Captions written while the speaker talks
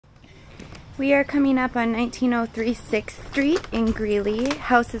We are coming up on 1903 6th Street in Greeley.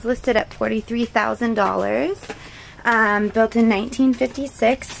 House is listed at $43,000. Built in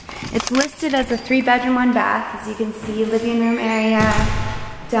 1956. It's listed as a 3-bedroom, 1-bath. As you can see, living room area,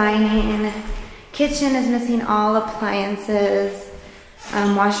 dining, kitchen is missing all appliances.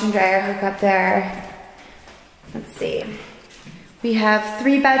 Washer and dryer hook up there. Let's see. We have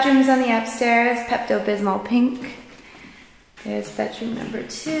 3 bedrooms on the upstairs, Pepto-Bismol pink. There's bedroom number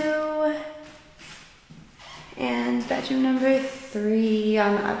 2. And bedroom number 3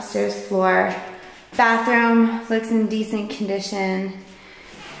 on the upstairs floor. Bathroom looks in decent condition.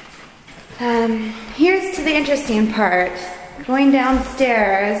 Here's to the interesting part. Going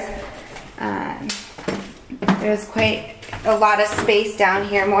downstairs, there's quite a lot of space down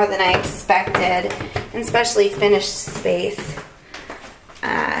here, more than I expected, and especially finished space.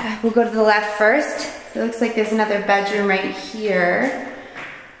 We'll go to the left first. It looks like there's another bedroom right here.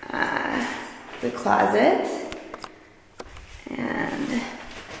 The closet. And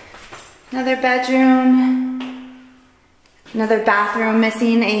another bedroom. Another bathroom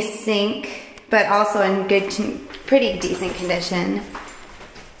missing a sink, but also in good, pretty decent condition.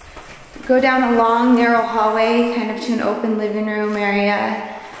 Go down a long, narrow hallway, kind of to an open living room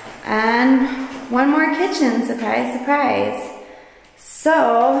area. And one more kitchen, surprise, surprise.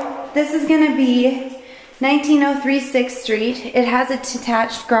 So, this is gonna be 1903 6th Street. It has a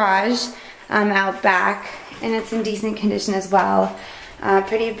detached garage out back, and it's in decent condition as well.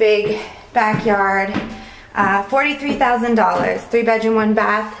 Pretty big backyard. $43,000, 3-bedroom,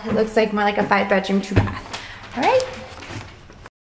 1-bath. It looks like more like a 5-bedroom, 2-bath. All right.